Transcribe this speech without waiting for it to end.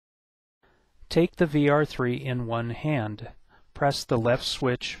Take the VR3 in one hand. Press the left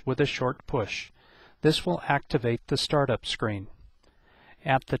switch with a short push. This will activate the startup screen.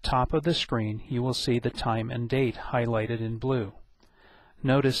 At the top of the screen, you will see the time and date highlighted in blue.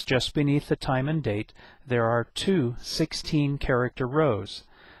 Notice just beneath the time and date there are two 16-character rows.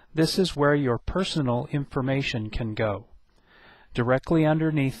 This is where your personal information can go. Directly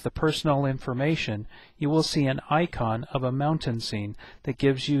underneath the personal information, you will see an icon of a mountain scene that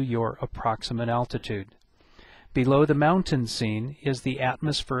gives you your approximate altitude. Below the mountain scene is the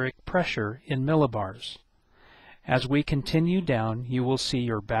atmospheric pressure in millibars. As we continue down, you will see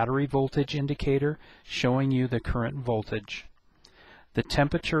your battery voltage indicator showing you the current voltage. The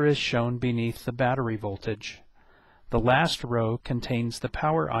temperature is shown beneath the battery voltage. The last row contains the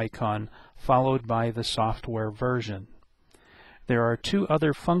power icon followed by the software version. There are two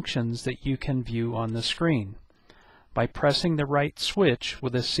other functions that you can view on the screen. By pressing the right switch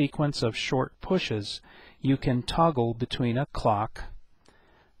with a sequence of short pushes, you can toggle between a clock,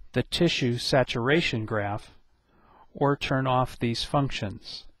 the tissue saturation graph, or turn off these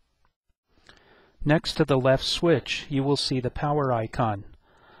functions. Next to the left switch, you will see the power icon.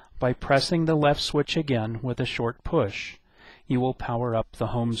 By pressing the left switch again with a short push, you will power up the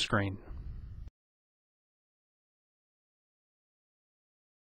home screen.